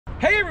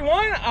Hey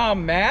everyone,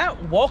 I'm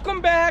Matt.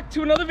 Welcome back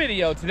to another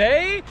video.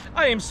 Today,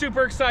 I am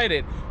super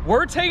excited.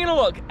 We're taking a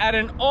look at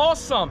an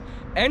awesome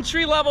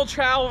entry-level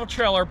travel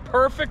trailer,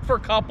 perfect for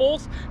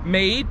couples,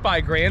 made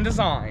by Grand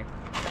Design.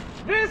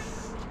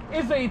 This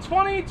is a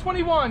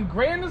 2021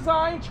 Grand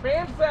Design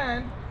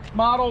Transcend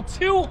Model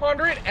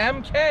 200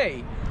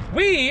 MK.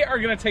 We are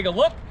gonna take a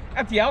look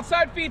at the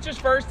outside features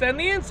first and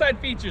the inside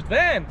features.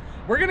 Then,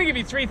 we're gonna give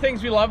you 3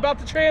 things we love about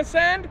the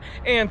Transcend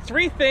and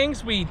 3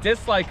 things we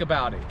dislike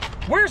about it.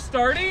 We're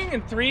starting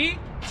in 3,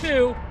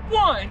 2,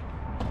 1.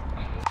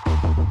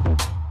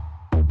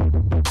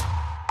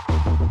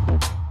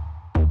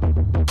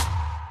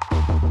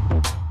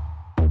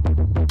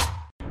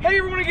 Hey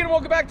everyone again,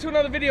 welcome back to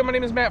another video. My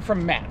name is Matt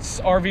from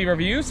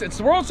MattsRVReviews. It's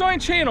the world's only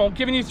channel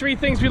giving you 3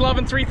 things we love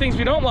and 3 things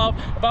we don't love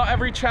about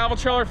every travel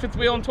trailer, fifth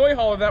wheel, and toy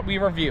hauler that we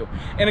review.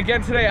 And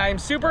again today, I am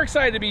super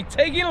excited to be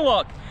taking a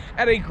look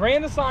at a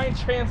Grand Design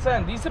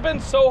Transcend. These have been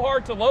so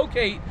hard to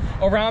locate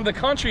around the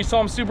country, so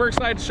I'm super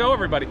excited to show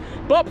everybody.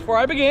 But before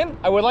I begin,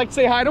 I would like to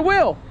say hi to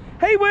Will.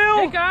 Hey Will!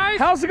 Hey guys!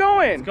 How's it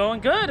going? It's going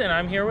good, and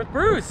I'm here with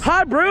Bruce.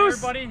 Hi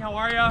Bruce! Hey everybody, how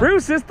are you?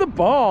 Bruce is the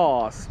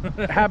boss.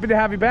 Happy to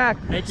have you back.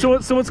 Thank you.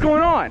 So what's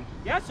going on?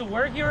 Yeah, so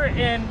we're here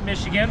in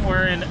Michigan.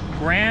 We're in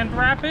Grand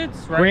Rapids,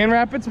 right? Grand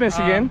Rapids,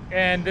 Michigan.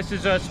 And this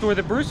is a store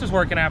that Bruce is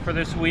working at for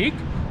this week,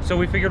 so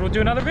we figured we'll do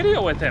another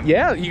video with him.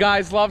 Yeah, you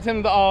guys loved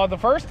him the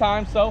first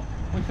time, so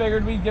we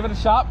figured we'd give it a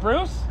shot.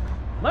 Bruce,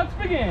 let's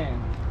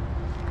begin.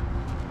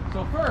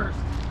 So first,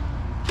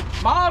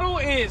 model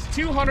is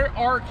 200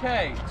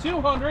 RK,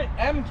 200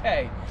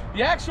 MK.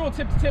 The actual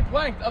tip-to-tip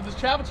length of this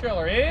travel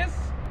trailer is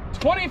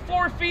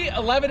 24 feet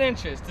 11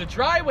 inches. The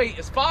dry weight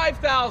is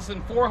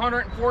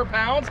 5,404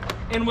 pounds.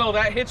 And Will,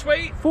 that hitch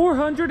weight?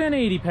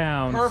 480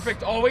 pounds.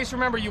 Perfect. Always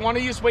remember, you want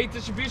to use weight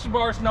distribution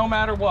bars no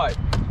matter what.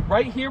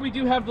 Right here, we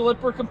do have the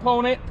lipper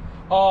component,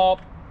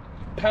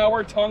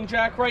 power tongue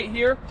jack right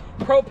here.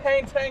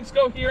 Propane tanks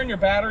go here, and your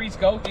batteries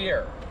go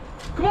here.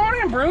 Come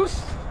on in,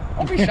 Bruce.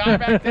 Don't be shy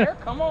back there.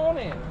 Come on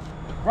in.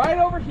 Right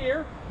over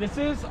here, this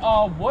is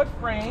a wood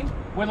frame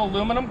with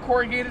aluminum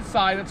corrugated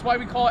side. That's why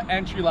we call it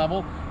entry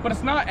level, but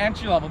it's not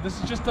entry level.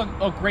 This is just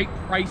a great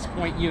price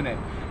point unit.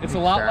 It's a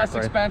lot less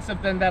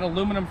expensive than that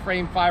aluminum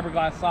frame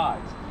fiberglass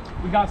sides.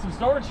 We got some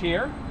storage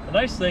here. The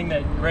nice thing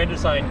that Grand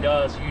Design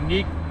does,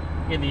 unique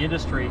in the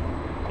industry,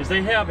 is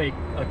they have a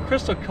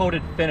crystal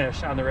coated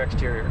finish on their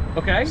exterior.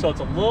 Okay. So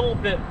it's a little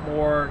bit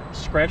more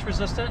scratch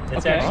resistant.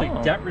 It's actually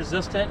dent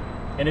resistant.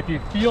 And if you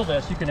feel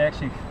this, you can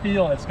actually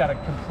feel it's got a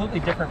completely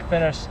different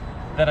finish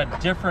than a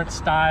different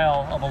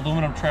style of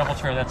aluminum travel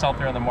trailer that's out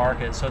there in the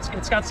market. So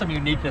it's got some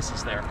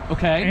uniquenesses there.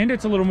 Okay. And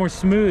it's a little more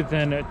smooth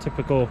than a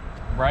typical,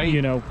 right,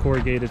 you know,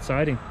 corrugated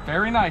siding.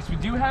 Very nice. We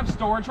do have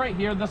storage right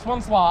here. This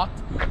one's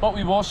locked, but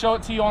we will show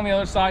it to you on the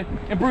other side.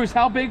 And Bruce,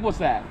 how big was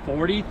that?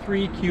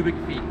 43 cubic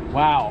feet.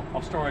 Wow.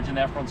 Of storage in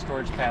that front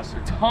storage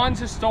pass-through.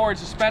 Tons of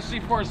storage, especially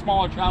for a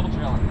smaller travel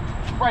trailer.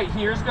 Right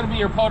here is going to be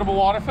your potable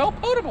water fill.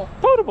 Potable.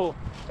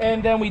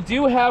 And then we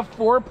do have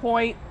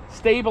 4-point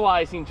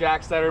stabilizing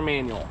jacks that are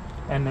manual.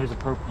 And there's a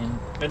propane.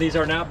 And these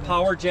are not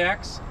power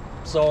jacks.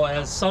 So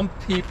as some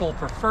people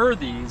prefer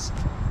these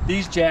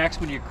jacks,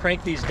 when you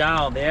crank these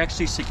down, they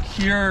actually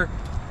secure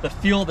the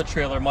feel of the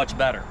trailer much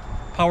better.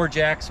 Power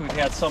jacks, we've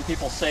had some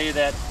people say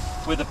that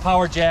with the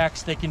power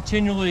jacks, they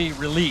continually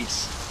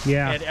release.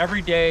 Yeah. And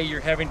every day you're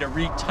having to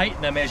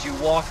retighten them as you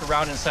walk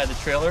around inside the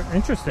trailer.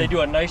 Interesting. They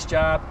do a nice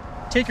job.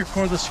 Take your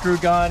cordless screw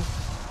gun,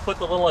 put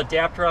the little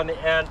adapter on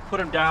the end, put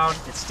them down.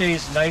 It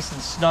stays nice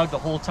and snug the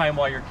whole time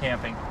while you're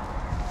camping.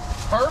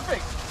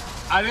 Perfect.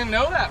 I didn't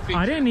know that feature.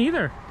 I didn't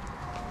either.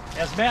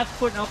 As Matt's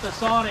putting out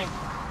this awning,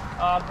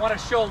 I want to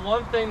show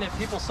one thing that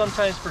people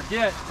sometimes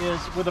forget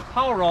is with a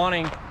power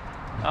awning,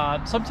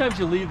 sometimes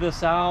you leave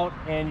this out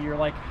and you're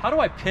like, how do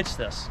I pitch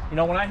this? You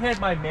know, when I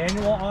had my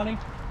manual awning,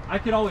 I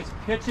could always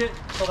pitch it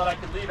so that I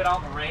could leave it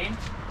out in the rain.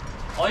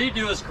 All you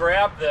do is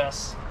grab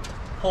this,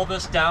 pull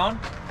this down,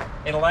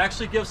 and it'll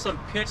actually give some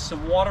pitch,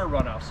 some water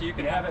runoff. So you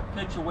can have it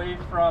pitch away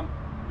from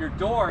your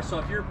door. So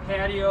if your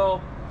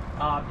patio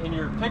and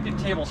your picnic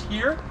table's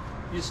here,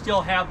 you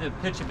still have the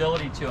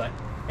pitchability to it.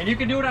 And you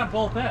can do it on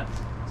both ends.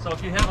 So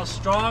if you have a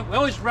strong, we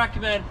always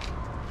recommend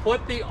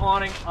put the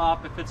awning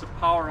up if it's a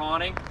power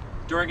awning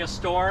during a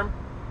storm.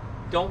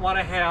 Don't want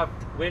to have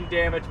wind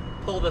damage,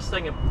 pull this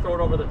thing and throw it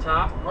over the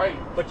top. Right.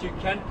 But you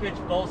can pitch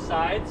both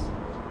sides.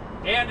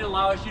 And it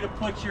allows you to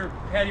put your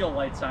patio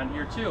lights on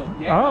here too.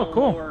 Yeah. Oh,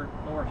 cool.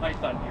 Lower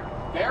height on here.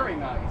 Very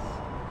nice.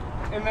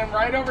 And then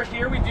right over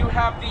here, we do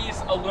have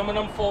these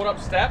aluminum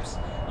fold-up steps.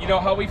 You know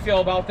how we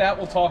feel about that.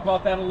 We'll talk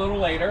about that a little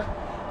later.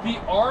 The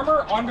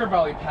armor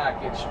underbelly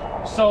package.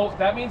 So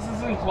that means this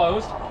is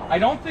enclosed. I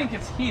don't think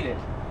it's heated,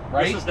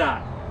 right? This is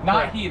not.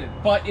 Not heated,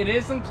 but it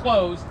is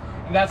enclosed,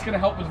 and that's going to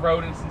help with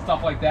rodents and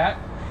stuff like that.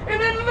 And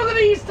then look at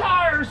these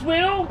tires,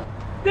 Will.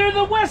 They're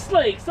the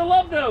Westlakes. I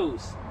love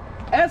those.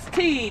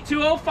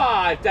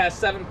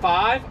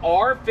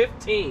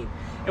 ST205-75R15.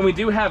 And we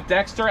do have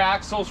Dexter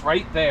axles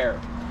right there.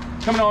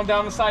 Coming on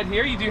down the side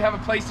here, you do have a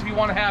place if you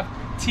want to have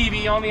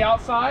TV on the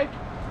outside.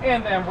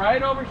 And then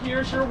right over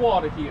here is your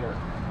water heater.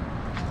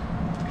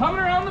 Coming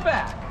around the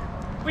back,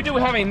 we do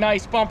have a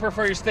nice bumper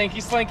for your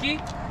stinky slinky.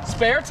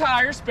 Spare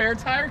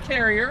tire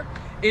carrier.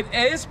 It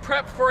is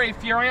prepped for a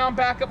Furrion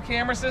backup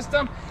camera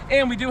system,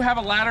 and we do have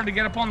a ladder to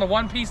get up on the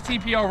one-piece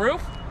TPO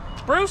roof.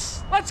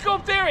 Bruce, let's go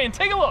up there and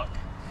take a look.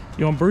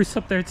 You want Bruce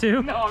up there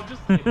too? No, I'm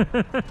just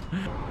kidding.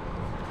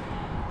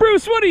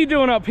 Bruce, what are you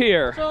doing up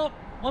here? So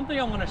one thing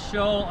I want to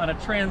show on a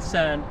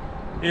Transcend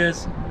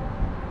is,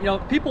 you know,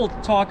 people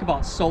talk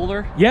about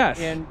solar.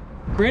 Yes. And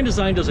Grand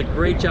Design does a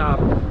great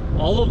job.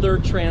 All of their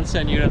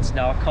Transcend units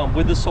now come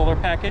with the solar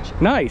package.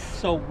 Nice.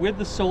 So with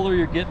the solar,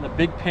 you're getting the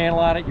big panel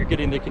on it, you're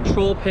getting the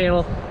control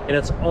panel, and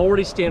it's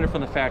already standard from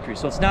the factory.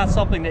 So it's not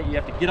something that you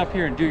have to get up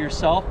here and do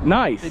yourself.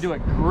 Nice. They do a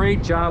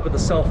great job with the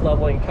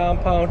self-leveling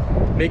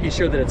compound, making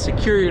sure that it's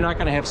secure. You're not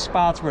going to have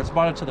spots where it's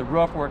mounted to the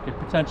roof where it could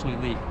potentially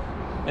leak.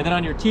 And then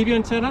on your TV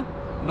antenna,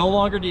 no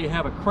longer do you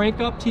have a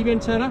crank-up TV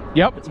antenna.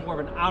 Yep. It's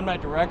more of an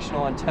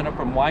omnidirectional antenna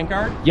from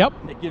Winegard. Yep.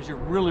 It gives you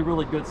really,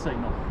 really good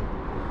signal.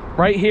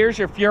 Right here's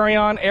your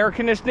Furrion air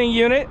conditioning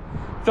unit,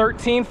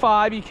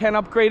 13.5. You can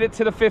upgrade it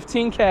to the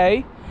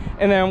 15K.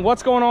 And then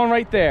what's going on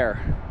right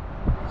there?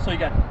 So you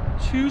got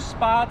 2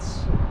 spots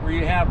where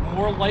you have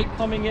more light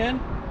coming in,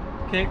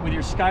 okay, with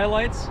your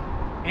skylights,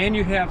 and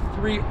you have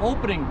 3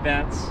 opening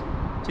vents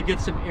to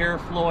get some air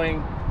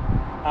flowing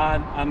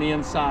on the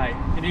inside.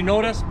 And you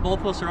notice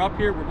both of us are up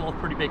here. We're both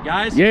pretty big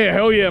guys. Yeah,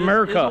 hell yeah,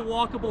 America. This is a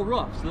walkable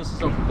roof. So this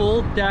is a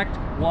full decked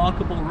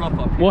walkable roof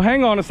up here. Well,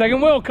 hang on a second.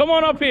 Will, come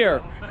on up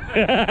here.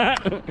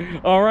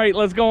 All right,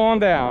 let's go on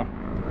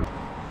down.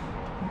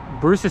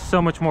 Bruce is so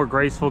much more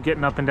graceful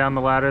getting up and down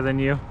the ladder than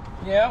you.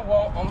 Yeah,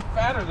 well, I'm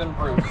fatter than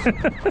Bruce.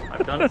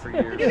 I've done it for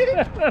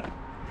years.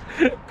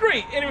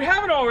 Great, and if you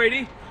haven't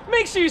already,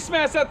 make sure you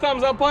smash that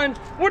thumbs up button.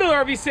 What other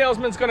RV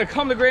salesman's gonna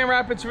come to Grand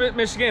Rapids,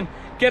 Michigan,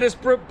 get his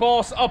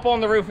boss up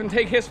on the roof and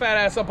take his fat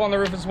ass up on the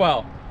roof as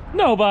well?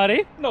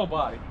 Nobody.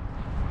 Nobody.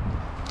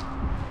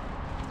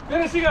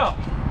 Finishing up,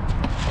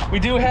 we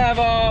do have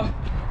a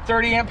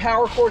 30 amp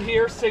power cord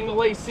here,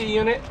 single AC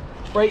unit.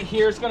 Right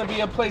here is going to be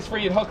a place where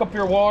you hook up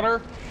your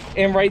water,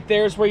 and right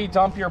there is where you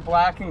dump your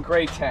black and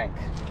gray tank.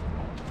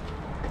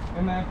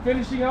 And then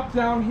finishing up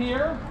down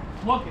here,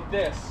 look at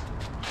this.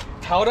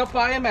 Held up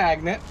by a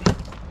magnet.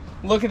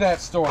 Look at that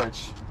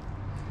storage.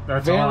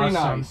 That's very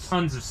awesome. nice.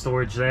 Tons of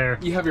storage there.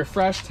 You have your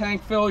fresh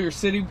tank fill, your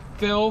city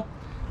fill,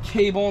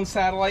 cable and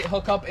satellite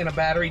hookup, and a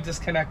battery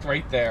disconnect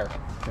right there.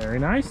 Very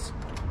nice.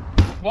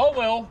 Well,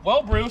 Will,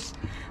 well, Bruce,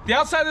 the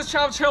outside of this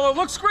travel trailer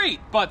looks great,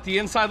 but the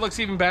inside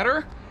looks even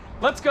better.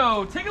 Let's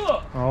go take a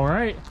look. All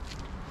right.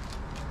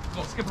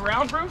 We'll skip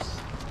around, Bruce.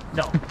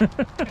 No.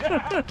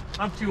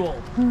 I'm too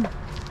old.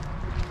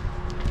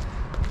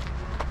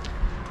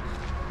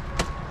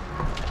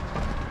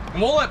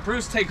 And we'll let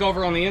Bruce take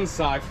over on the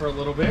inside for a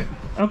little bit.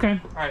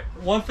 Okay. All right,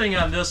 one thing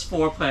on this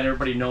floor plan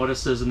everybody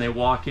notices, and they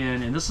walk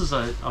in, and this is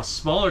a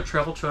smaller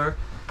travel trailer,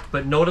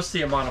 but notice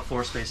the amount of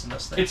floor space in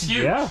this thing. It's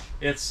huge. Yeah.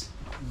 It's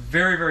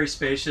very, very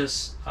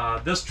spacious.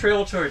 This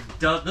trailer trailer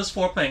this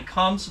floor plan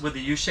comes with a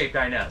U-shaped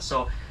dinette.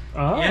 So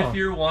if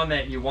you're one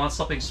that you want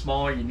something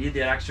smaller, you need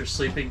that extra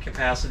sleeping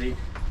capacity,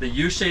 the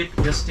U-shape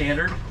is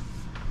standard.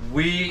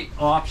 We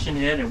option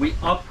in and we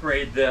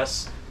upgrade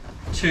this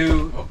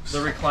to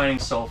the reclining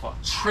sofa.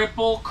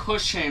 Triple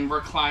cushion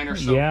recliner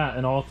sofa. Yeah,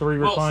 and all 3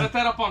 Well, recline. set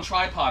that up on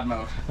tripod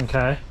mode.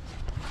 Okay.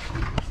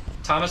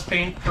 Thomas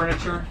Paine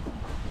furniture,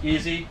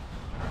 easy.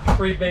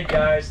 3 big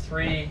guys,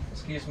 3,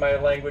 excuse my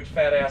language,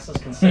 fat asses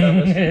can sit on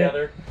this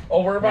together.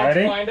 Oh, we're about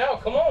Ready? to find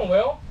out. Come on,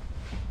 Will.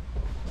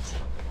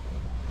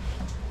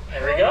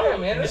 There we go. Yeah,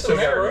 man, this is So,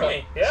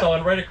 America. Yeah. so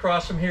and right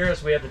across from here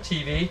is we have the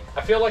TV.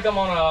 I feel like I'm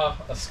on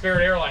a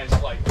Spirit Airlines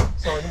flight.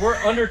 So when we're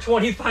under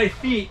 25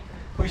 feet,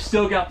 we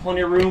still got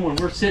plenty of room. When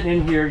we're sitting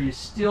in here, you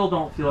still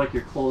don't feel like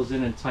you're closed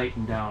in and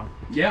tightened down.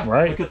 Yeah.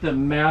 Right. Look at the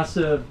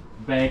massive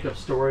bank of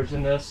storage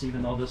in this,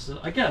 even though this is,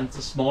 again, it's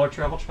a smaller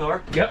travel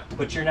trailer. Yep.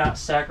 But you're not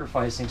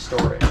sacrificing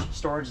storage.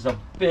 Storage is a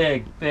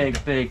big,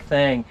 big, big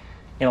thing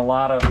in a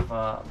lot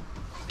of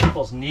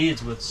people's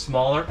needs with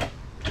smaller.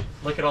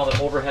 Look at all the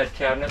overhead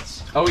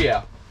cabinets. Oh,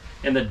 yeah.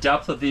 And the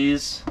depth of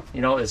these,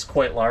 you know, is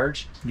quite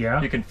large.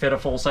 Yeah. You can fit a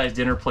full-size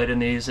dinner plate in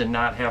these and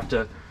not have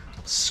to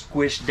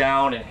squish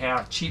down and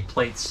have cheap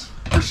plates.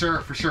 For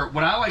sure, for sure.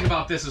 What I like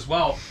about this as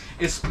well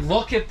is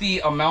look at the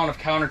amount of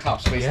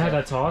countertop space Yeah, there.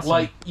 that's awesome.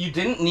 Like, you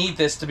didn't need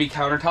this to be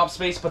countertop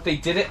space, but they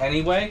did it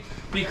anyway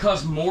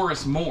because more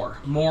is more.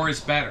 More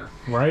is better.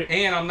 Right.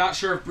 And I'm not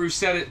sure if Bruce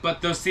said it,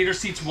 but those theater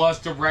seats was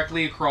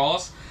directly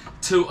across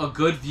to a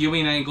good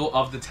viewing angle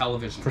of the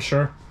television. For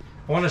sure.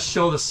 I want to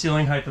show the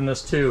ceiling height in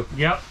this too.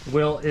 Yep.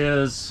 Will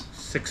is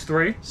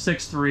 6'3".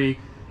 6'3",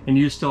 and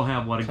you still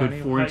have, what, a Plenty good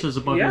of 4 height. inches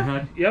above your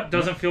head? Yep,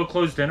 doesn't feel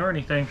closed in or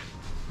anything.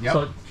 Yep. So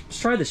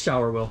let's try the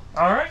shower, Will.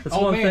 All right. That's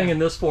Oh, one man. thing in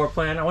this floor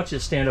plan. I want you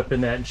to stand up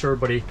in that and show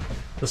everybody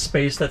the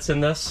space that's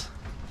in this.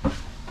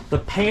 The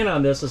pan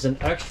on this is an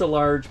extra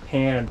large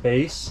pan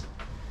base,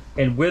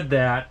 and with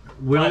that,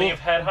 Will Plenty of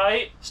head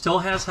height. still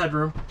has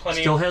headroom,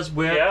 Plenty still of, has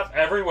width. Yep,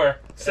 everywhere.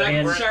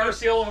 Second And- shower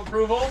seal of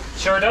approval.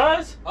 Sure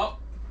does. Oh,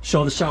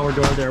 Show the shower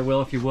door there,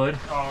 Will, if you would.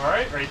 All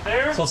right, right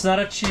there. So it's not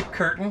a cheap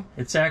curtain.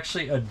 It's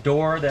actually a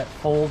door that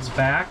folds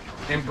back.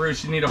 And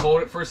Bruce, you need to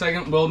hold it for a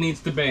second. Will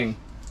needs to bing.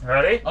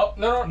 Ready? Oh,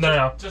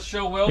 no. Just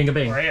show Will. Bing a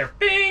bing. Right here.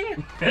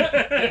 Bing!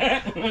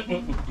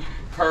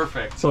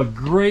 Perfect. So a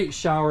great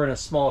shower in a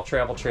small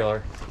travel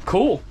trailer.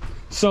 Cool.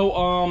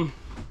 So,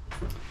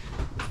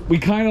 we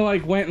kind of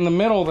like went in the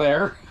middle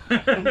there.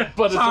 But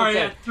it's Sorry,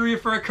 okay. I threw you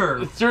for a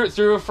curve. Threw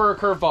it for a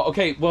curveball.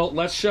 Okay, well,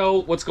 let's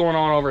show what's going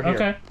on over here.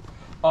 Okay.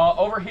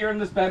 Over here in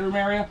this bedroom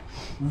area,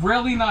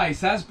 really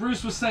nice. As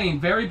Bruce was saying,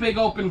 very big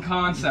open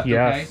concept,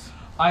 Yes. okay?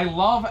 I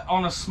love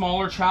on a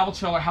smaller travel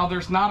trailer how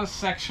there's not a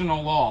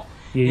sectional loft.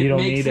 Yeah, you it don't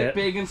makes need it it.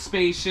 big and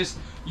spacious.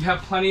 You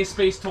have plenty of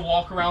space to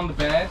walk around the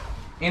bed.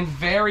 And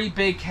very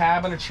big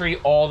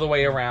cabinetry all the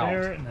way around.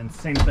 There, and then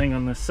same thing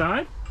on this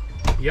side.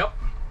 Yep.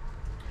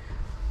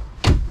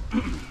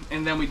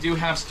 And then we do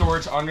have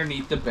storage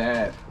underneath the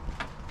bed.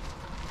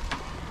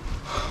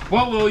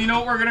 Well, Will, you know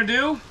what we're gonna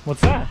do?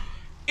 What's that?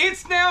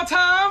 It's now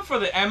time for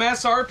the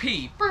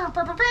MSRP.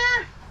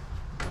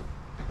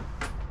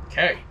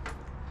 Okay.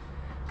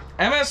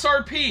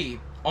 MSRP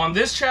on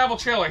this travel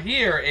trailer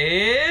here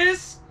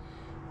is...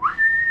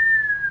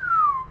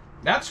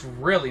 That's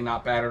really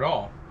not bad at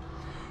all.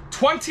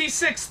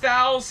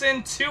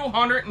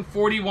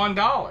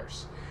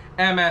 $26,241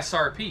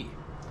 MSRP.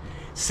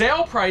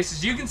 Sale price,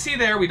 as you can see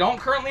there, we don't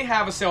currently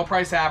have a sale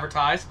price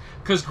advertised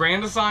because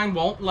Grand Design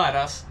won't let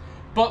us,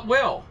 but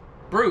will.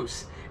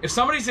 Bruce, if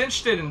somebody's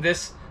interested in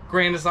this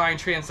Grand Design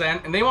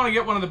Transcend and they want to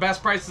get one of the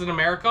best prices in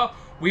America,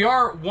 we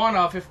are one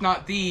of, if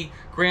not the,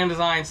 Grand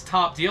Design's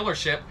top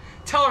dealership.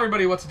 Tell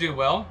everybody what to do,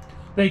 Will.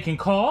 They can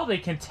call, they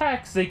can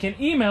text, they can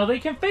email, they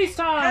can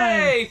FaceTime.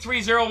 Hey,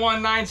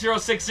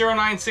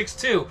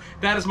 301-906-0962.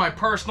 That is my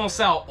personal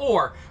cell.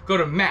 Or go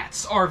to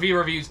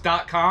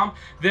MattsRVReviews.com.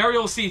 There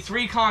you'll see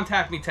 3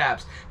 Contact Me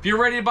tabs. If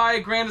you're ready to buy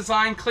a Grand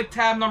Design, click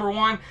tab number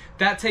 1.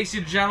 That takes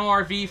you to General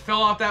RV.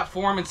 Fill out that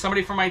form, and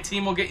somebody from my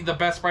team will get you the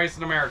best price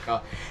in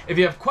America. If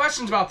you have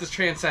questions about this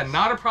Transcend,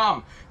 not a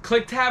problem.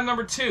 Click tab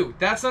number 2.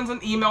 That sends an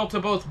email to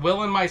both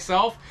Will and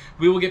myself.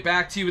 We will get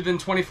back to you within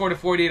 24 to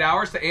 48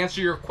 hours to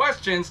answer your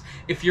questions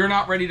if you're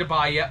not ready to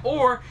buy yet.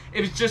 Or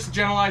if it's just a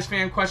generalized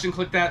fan question,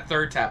 click that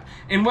 3rd tab.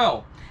 And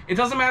Will, it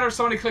doesn't matter if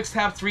somebody clicks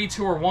tab 3,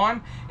 2, or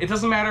 1. It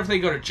doesn't matter if they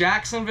go to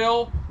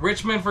Jacksonville,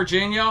 Richmond,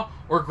 Virginia,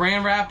 or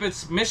Grand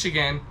Rapids,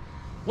 Michigan.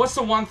 What's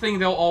the one thing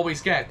they'll always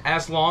get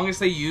as long as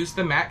they use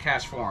the Matt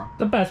Cash form?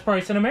 The best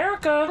price in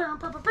America.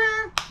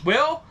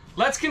 Will,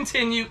 let's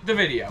continue the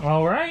video.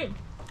 All right.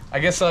 I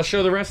guess I'll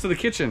show the rest of the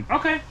kitchen.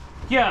 Okay.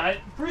 Yeah,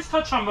 Bruce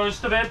touched on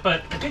most of it,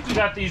 but I think we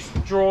got these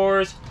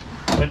drawers,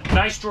 but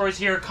nice drawers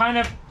here, kind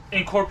of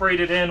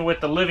incorporated in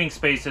with the living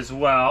space as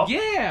well.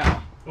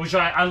 Yeah. Which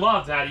I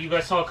love that. You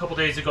guys saw a couple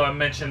days ago, I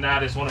mentioned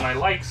that as one of my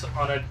likes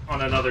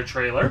on another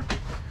trailer.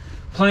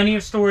 Plenty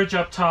of storage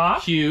up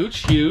top.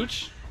 Huge,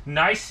 huge.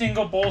 Nice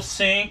single bowl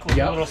sink with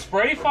a little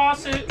spray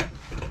faucet.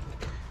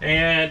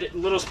 And a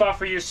little spot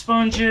for your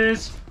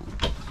sponges.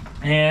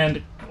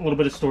 And a little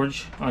bit of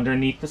storage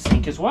underneath the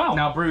sink as well.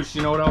 Now, Bruce,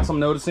 you know what else I'm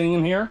noticing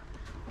in here?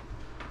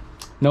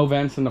 No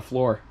vents in the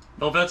floor.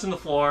 No vents in the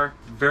floor,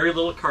 very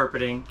little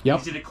carpeting,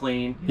 easy to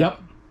clean.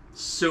 Yep.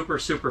 Super,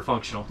 super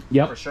functional.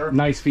 Yep. For sure.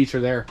 Nice feature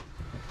there.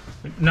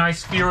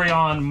 Nice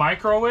Furrion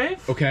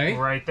microwave. Okay.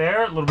 Right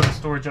there. A little bit of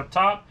storage up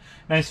top.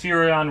 Nice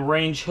Furrion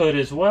range hood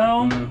as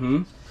well.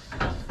 Mm-hmm.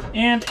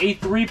 And a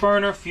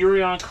 3-burner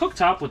Furrion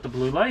cooktop with the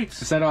blue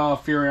lights. Is that a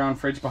Furrion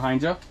fridge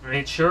behind you?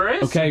 It sure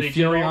is. Okay, They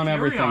did all Furrion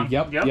everything.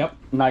 Yep.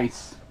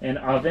 Nice. An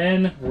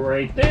oven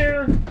right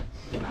there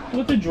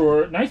with the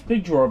drawer. Nice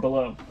big drawer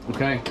below.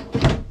 Okay.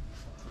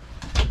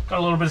 Got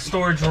a little bit of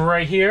storage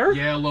right here.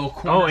 Yeah, a little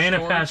corner and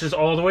storage. it patches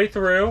all the way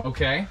through.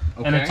 Okay.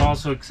 And it's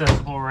also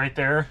accessible right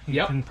there.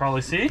 You can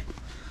probably see.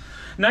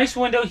 Nice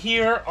window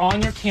here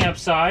on your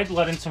campsite,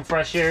 letting some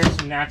fresh air,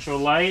 some natural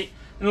light,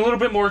 and a little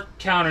bit more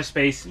counter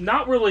space.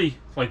 Not really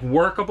like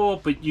workable,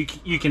 but you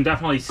can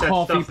definitely set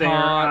Coffee stuff there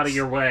pots, out of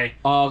your way.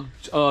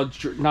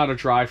 not a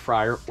dry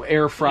fryer,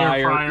 air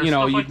fryer. You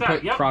know, you can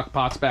put crock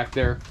pots back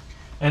there.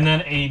 And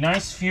then a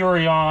nice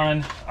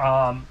Furrion.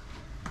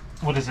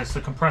 What is this? The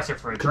compressor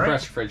fridge,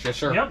 Compressor fridge, yes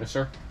sir. Yep. Yes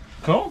sir.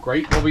 Cool.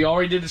 Great. Well, we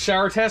already did the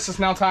shower test. It's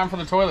now time for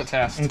the toilet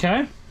test.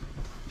 Okay.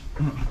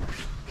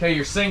 Okay,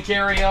 your sink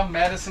area,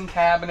 medicine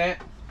cabinet,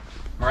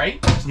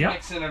 right? Just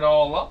mixing it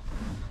all up.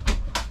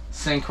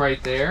 Sink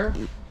right there.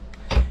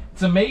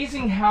 It's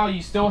amazing how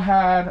you still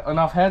had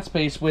enough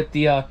headspace with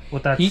the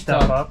with that heat step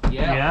tub. up.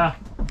 Yeah.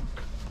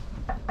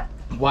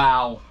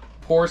 Wow.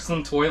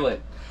 Porcelain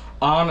toilet.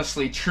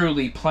 Honestly,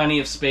 truly, plenty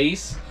of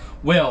space.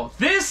 Well,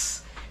 this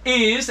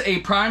is a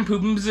prime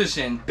pooping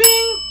position.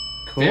 Bing!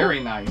 Cool.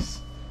 Very nice.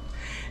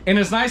 And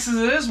as nice as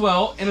it is,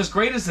 well, and as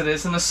great as it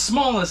is, and as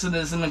small as it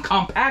is, and as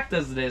compact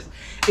as it is,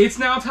 it's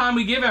now time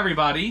we give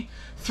everybody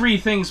 3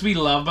 things we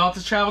love about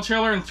the travel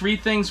trailer and 3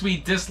 things we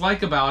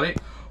dislike about it.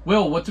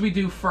 Will, what do we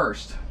do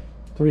first?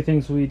 3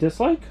 things we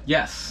dislike?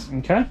 Yes.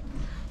 Okay.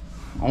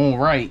 All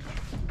right.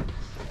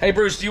 Hey,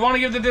 Bruce, do you want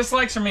to give the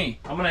dislikes or me?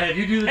 I'm going to have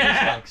you do the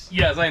dislikes.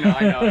 Yes, I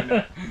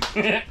know.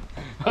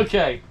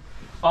 Okay.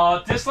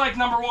 Dislike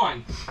number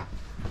 1.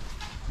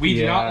 We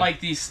do not like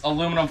these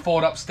aluminum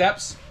fold-up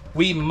steps.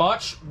 We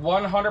much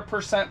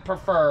 100%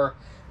 prefer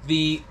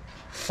the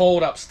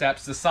fold-up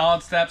steps, the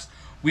solid steps.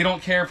 We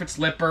don't care if it's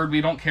Lipbird, we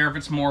don't care if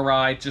it's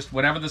Moride, just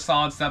whatever the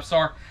solid steps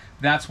are,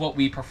 that's what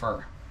we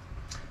prefer.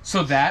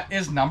 So that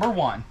is number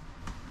 1.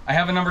 I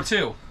have a number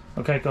 2.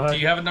 Okay, go ahead. Do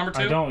you have a number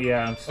 2? I don't,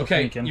 yeah, I'm still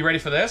thinking. You ready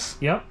for this?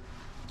 Yep.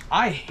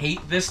 I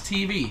hate this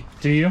TV.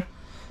 Do you?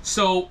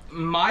 So,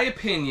 my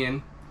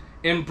opinion,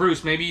 and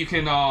Bruce, maybe you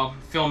can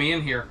fill me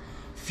in here.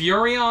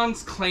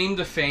 Furrion's claim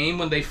to fame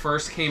when they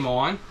first came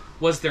on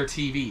was their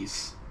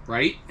TVs,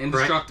 right?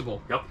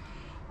 Indestructible. Yep.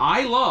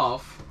 I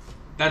love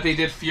that they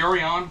did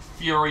Furrion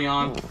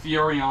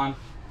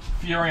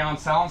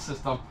sound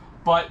system,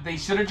 but they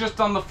should have just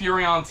done the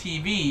Furrion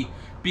TV,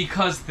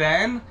 because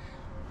then,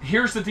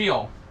 here's the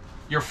deal.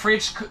 Your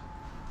fridge,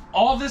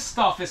 all this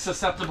stuff is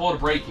susceptible to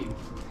breaking.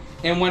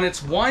 And when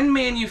it's one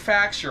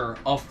manufacturer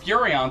of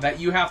Furrion that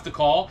you have to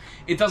call,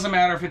 it doesn't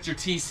matter if it's your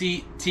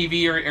TV or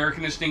your air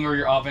conditioning or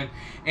your oven,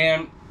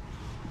 and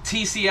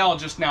TCL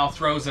just now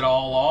throws it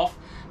all off,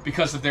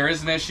 because if there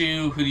is an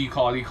issue, who do you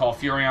call? Do you call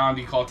Furrion?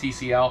 Do you call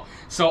TCL?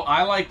 So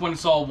I like when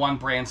it's all one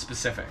brand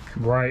specific.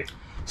 Right.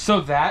 So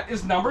that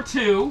is number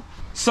 2.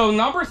 So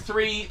number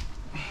 3,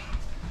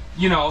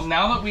 you know,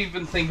 now that we've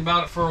been thinking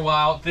about it for a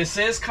while, this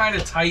is kind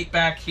of tight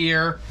back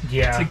here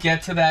to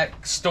get to that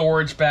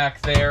storage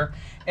back there.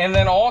 And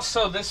then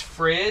also this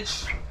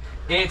fridge,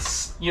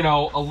 it's, you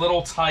know, a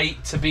little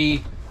tight to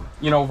be,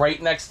 you know,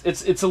 right next,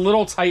 it's a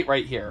little tight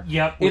right here.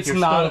 Yep, with your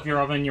stove, your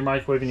oven, your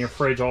microwave, and your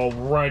fridge all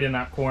right in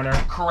that corner.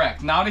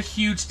 Correct. Not a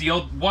huge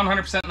deal,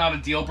 100% not a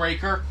deal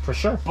breaker. For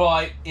sure.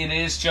 But it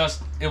is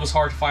just, it was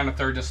hard to find a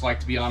third dislike,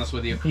 to be honest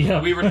with you.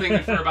 Yeah. We were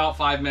thinking for about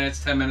 5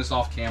 minutes, 10 minutes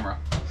off camera.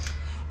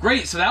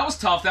 Great, so that was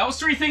tough. That was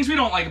 3 things we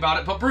don't like about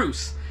it, but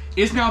Bruce,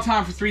 it's now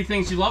time for 3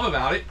 things you love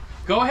about it.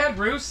 Go ahead,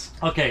 Bruce.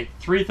 Okay,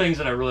 3 things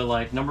that I really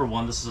like. Number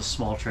 1, this is a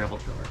small travel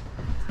trailer.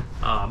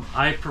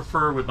 I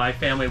prefer, with my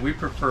family, we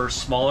prefer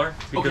smaller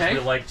because we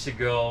like to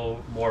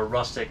go more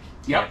rustic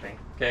camping.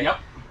 Okay. Yep.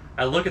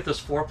 I look at this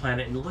floor plan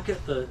and look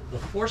at the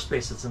floor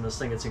space that's in this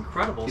thing. It's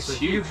incredible. It's so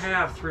huge. if you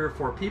have 3 or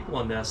 4 people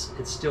in this,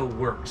 it still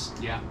works.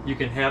 Yeah. You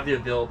can have the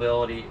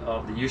availability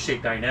of the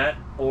U-shaped dinette,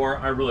 or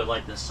I really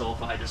like this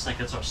sofa. I just think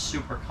it's a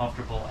super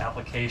comfortable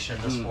application,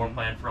 this floor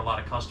plan, for a lot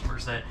of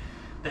customers that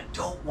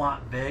don't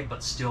want big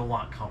but still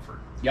want comfort.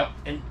 Yep.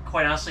 And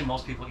quite honestly,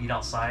 most people eat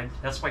outside.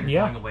 That's why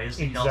you're going away, is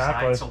to eat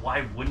outside. So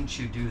why wouldn't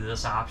you do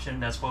this option?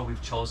 That's why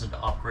we've chosen to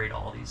upgrade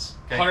all these.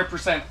 Okay?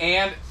 100%.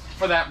 And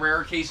for that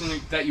rare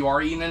occasion that you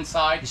are eating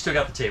inside, you still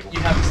got the table.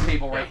 You have this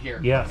table right here.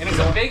 Yeah. And it's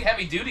a big,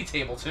 heavy-duty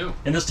table, too.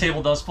 And this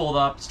table does fold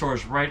up,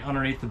 stores right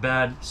underneath the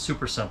bed.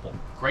 Super simple.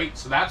 Great.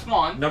 So that's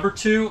 1. Number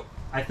 2,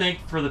 I think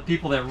for the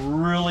people that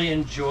really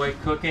enjoy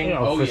cooking,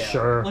 for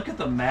sure. Look at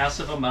the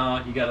massive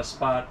amount. You got a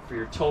spot for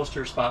your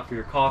toaster, spot for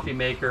your coffee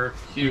maker.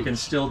 Huge. You can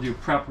still do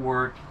prep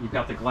work. You've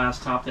got the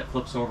glass top that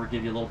flips over,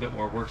 give you a little bit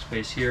more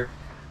workspace here.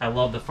 I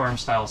love the farm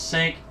style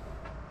sink.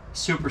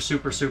 Super,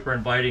 super, super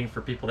inviting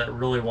for people that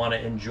really want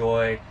to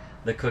enjoy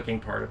the cooking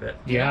part of it.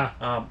 Yeah.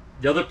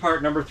 The other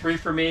part, number 3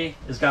 for me,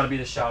 has got to be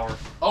the shower.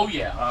 Oh,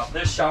 yeah.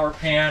 This shower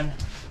pan,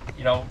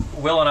 you know,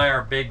 Will and I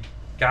are big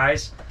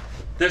guys.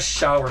 This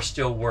shower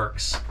still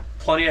works.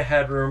 Plenty of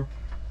headroom,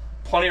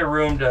 plenty of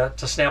room to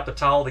snap the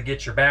towel to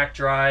get your back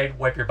dried,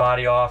 wipe your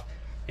body off.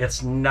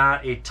 It's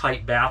not a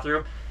tight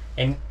bathroom.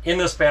 And in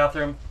this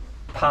bathroom,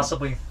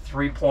 possibly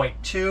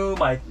 3.2,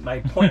 my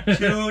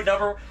 0.2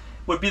 number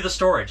would be the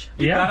storage.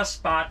 You got a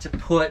spot to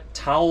put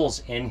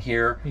towels in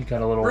here. You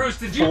got a little... Bruce,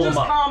 did you just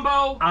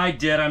combo? I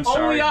did, I'm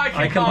sorry. Only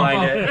I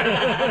combined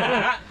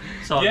it.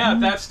 So, yeah,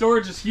 that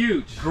storage is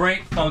huge.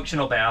 Great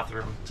functional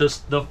bathroom.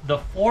 Just the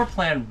floor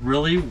plan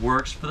really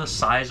works for the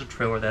size of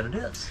trailer that it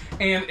is.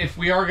 And if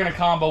we are going to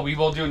combo, we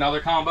will do another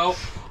combo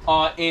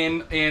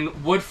in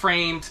wood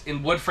frame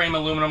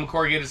aluminum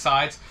corrugated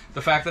sides.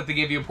 The fact that they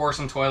gave you a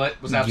porcelain toilet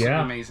was absolutely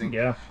amazing.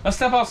 Yeah. Let's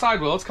step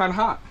outside, Will. It's kind of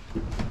hot.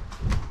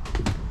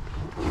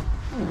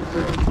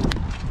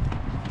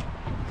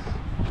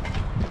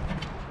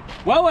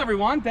 Well,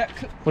 everyone,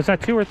 was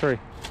that 2 or 3?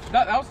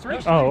 That was 3.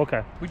 Oh,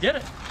 okay. We did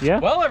it. Yeah.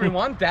 Well,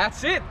 everyone,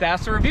 that's it.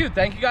 That's the review.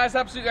 Thank you guys,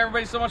 absolutely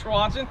everybody, so much for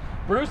watching.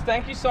 Bruce,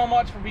 thank you so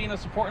much for being a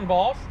supporting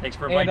boss. Thanks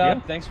for inviting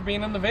me. Thanks for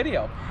being in the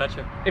video.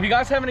 Gotcha. If you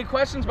guys have any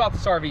questions about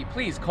this RV,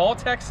 please call,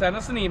 text, send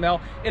us an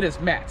email. It is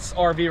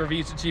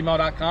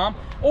MattsRVReviews@gmail.com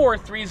or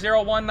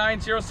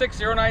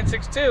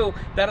 301-906-0962.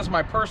 That is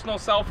my personal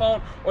cell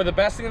phone. Or the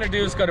best thing to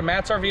do is go to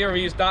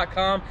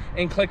MattsRVReviews.com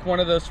and click one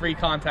of those free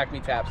contact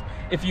me tabs.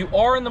 If you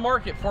are in the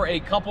market for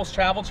a couple's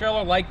travel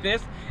trailer like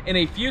this, in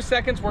a few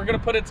seconds, we're going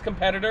to put its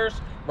competitors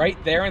right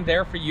there and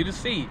there for you to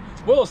see.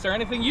 Will, is there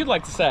anything you'd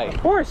like to say? Of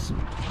course.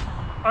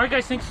 All right,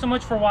 guys, thanks so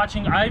much for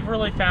watching. I've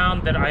really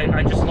found that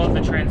I just love the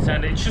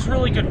Transcend. It's just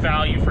really good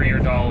value for your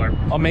dollar.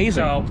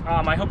 Amazing. So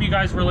I hope you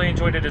guys really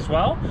enjoyed it as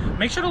well.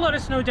 Make sure to let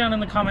us know down in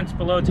the comments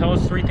below. Tell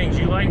us 3 things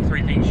you like,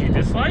 3 things you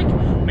dislike.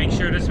 Make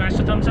sure to smash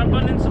the thumbs up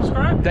button and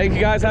subscribe. Thank you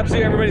guys.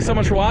 Absolutely everybody so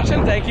much for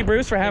watching. Thank you,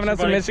 Bruce, for having us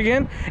in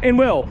Michigan. And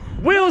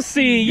we'll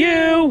see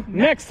you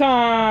next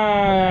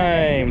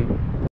time.